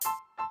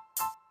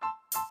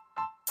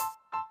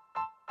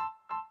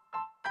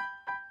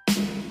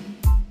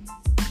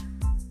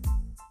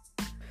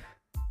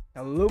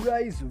Hello,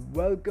 guys,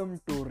 welcome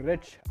to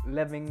Rich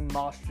Living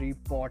Mastery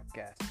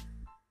Podcast.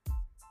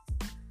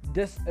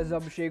 This is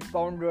Abhishek,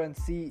 founder and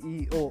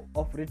CEO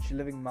of Rich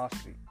Living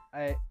Mastery.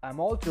 I am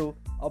also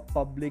a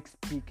public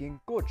speaking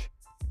coach.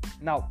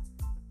 Now,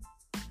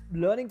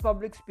 learning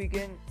public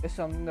speaking is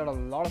something that a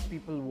lot of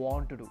people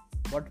want to do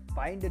but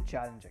find it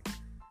challenging.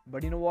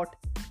 But you know what?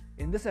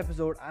 In this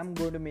episode, I'm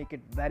going to make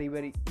it very,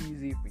 very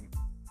easy for you.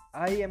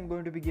 I am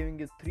going to be giving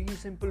you 3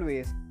 simple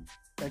ways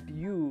that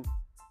you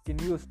can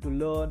use to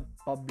learn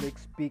public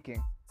speaking,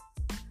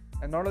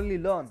 and not only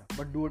learn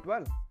but do it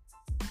well.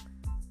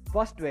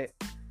 First way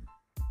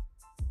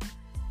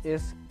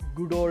is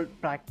good old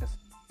practice.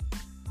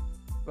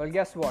 Well,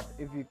 guess what?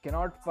 If you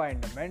cannot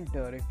find a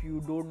mentor, if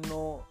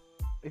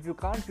you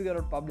can't figure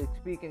out public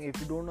speaking,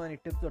 if you don't know any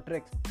tips or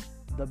tricks,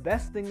 the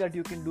best thing that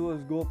you can do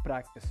is go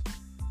practice.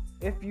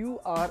 If you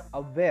are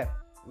aware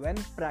when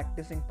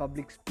practicing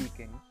public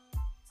speaking,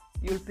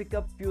 you'll pick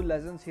up few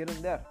lessons here and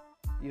there.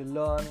 You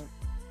learn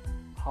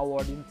how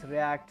audience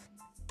reacts,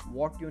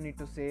 what you need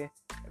to say,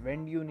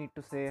 when you need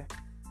to say,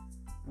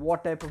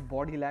 what type of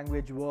body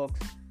language works,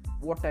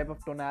 what type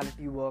of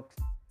tonality works.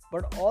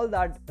 But all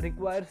that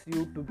requires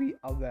you to be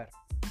aware.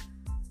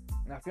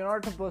 Now, if you're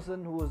not a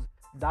person who is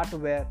that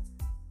aware,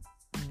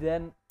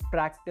 then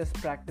practice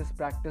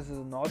is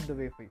not the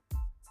way for you.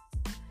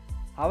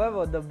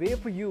 However, the way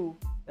for you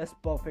is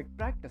perfect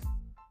practice.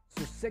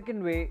 So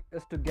second way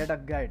is to get a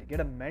guide, get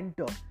a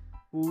mentor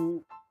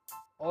who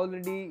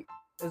already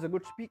is a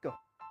good speaker.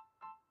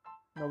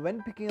 Now,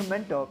 when picking a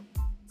mentor,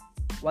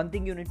 one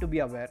thing you need to be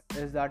aware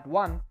is that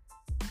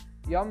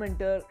your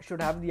mentor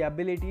should have the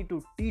ability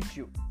to teach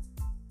you.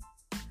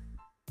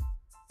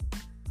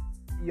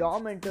 Your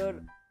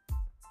mentor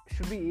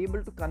should be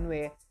able to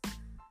convey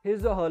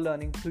his or her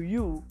learning to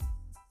you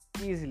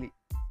easily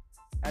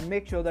and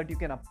make sure that you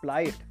can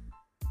apply it.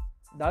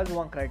 That is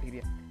one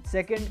criteria.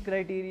 Second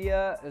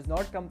criteria is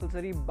not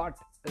compulsory but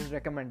is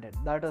recommended.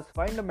 That is,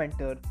 find a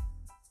mentor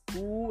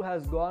who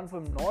has gone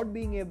from not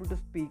being able to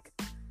speak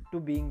to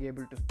being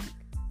able to speak.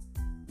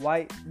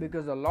 Why?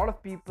 Because for a lot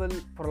of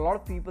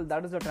people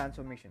that is a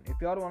transformation.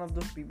 If you are one of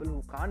those people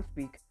who can't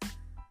speak,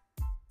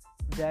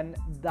 then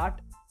that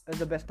is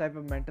the best type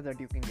of mentor that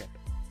you can get.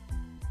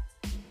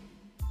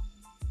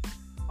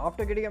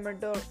 After getting a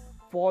mentor,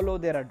 follow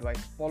their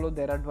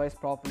advice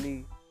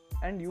properly,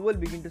 and you will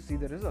begin to see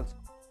the results.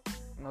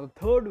 Now, the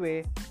third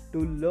way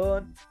to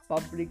learn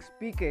public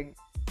speaking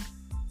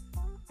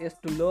is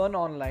to learn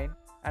online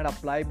and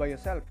apply by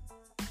yourself.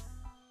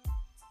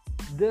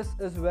 This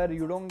is where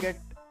you don't get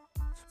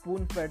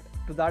spoon-fed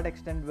to that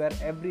extent where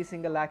every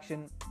single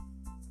action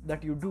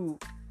that you do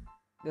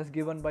is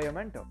given by your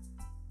mentor.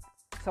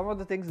 Some of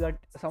the things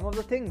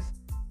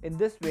in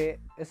this way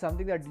is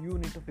something that you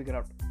need to figure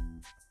out.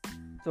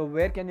 So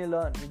where can you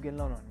learn? You can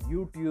learn on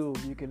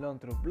YouTube, you can learn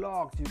through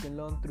blogs, you can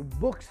learn through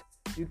books,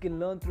 you can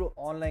learn through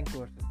online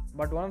courses.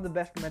 But one of the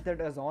best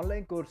methods is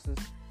online courses,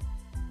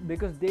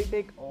 because they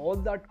take all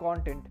that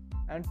content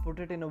and put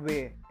it in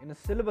a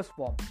syllabus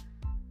form,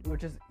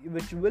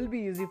 which will be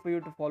easy for you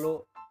to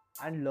follow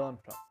and learn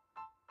from.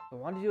 So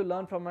once you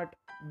learn from it,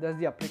 there's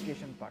the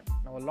application part.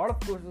 Now, a lot of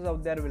courses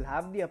out there will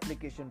have the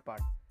application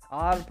part.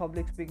 Our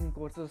public speaking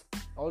courses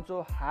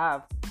also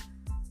have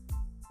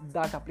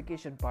that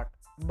application part.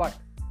 But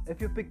if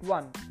you pick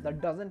one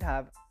that doesn't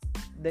have,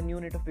 then you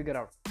need to figure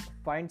out,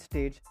 find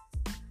stage,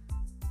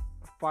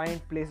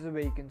 find places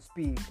where you can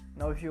speak.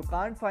 Now, if you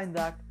can't find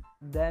that,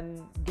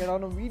 then get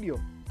on a video,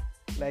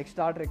 like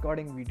start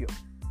recording video.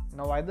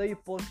 Now, either you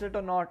post it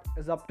or not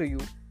is up to you.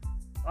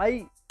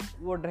 I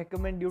would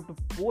recommend you to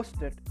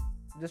post it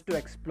just to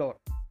explore.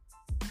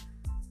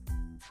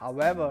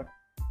 However,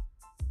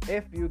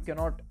 if you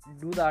cannot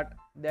do that,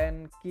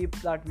 then keep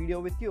that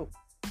video with you.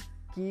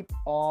 Keep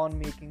on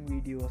making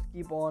videos,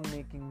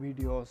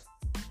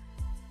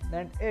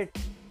 and it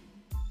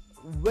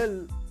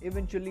will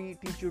eventually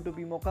teach you to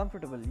be more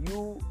comfortable.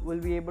 You will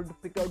be able to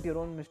pick out your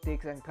own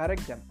mistakes and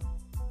correct them.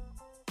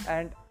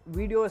 And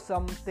video is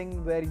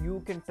something where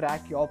you can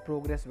track your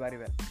progress very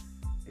well.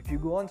 If you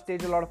go on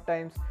stage a lot of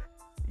times,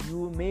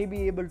 you may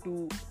be able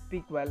to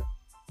speak well,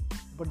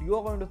 but you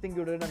are going to think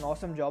you did an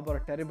awesome job or a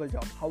terrible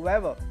job.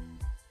 However,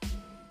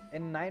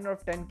 in 9 out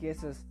of 10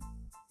 cases,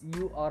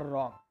 you are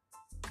wrong.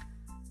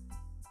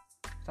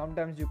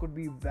 Sometimes you could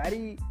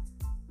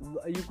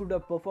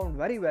have performed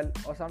very well,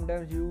 or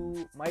sometimes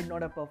you might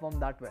not have performed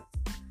that well.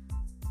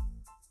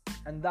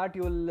 And that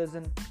you will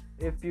listen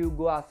if you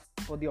go ask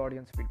for the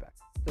audience feedback.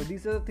 So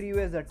these are the 3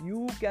 ways that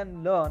you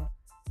can learn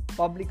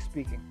public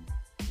speaking.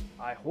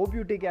 I hope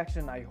you take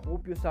action. I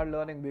hope you start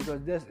learning,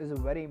 because this is a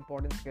very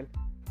important skill,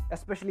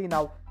 especially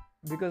now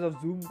because of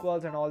Zoom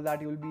calls and all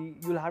that.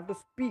 You'll have to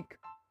speak,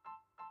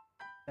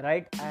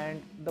 right?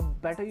 And the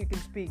better you can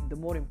speak, the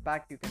more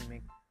impact you can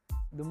make,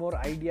 the more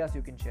ideas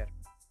you can share.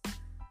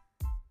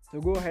 So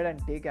go ahead and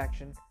take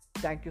action.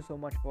 Thank you so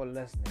much for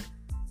listening.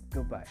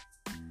 Goodbye.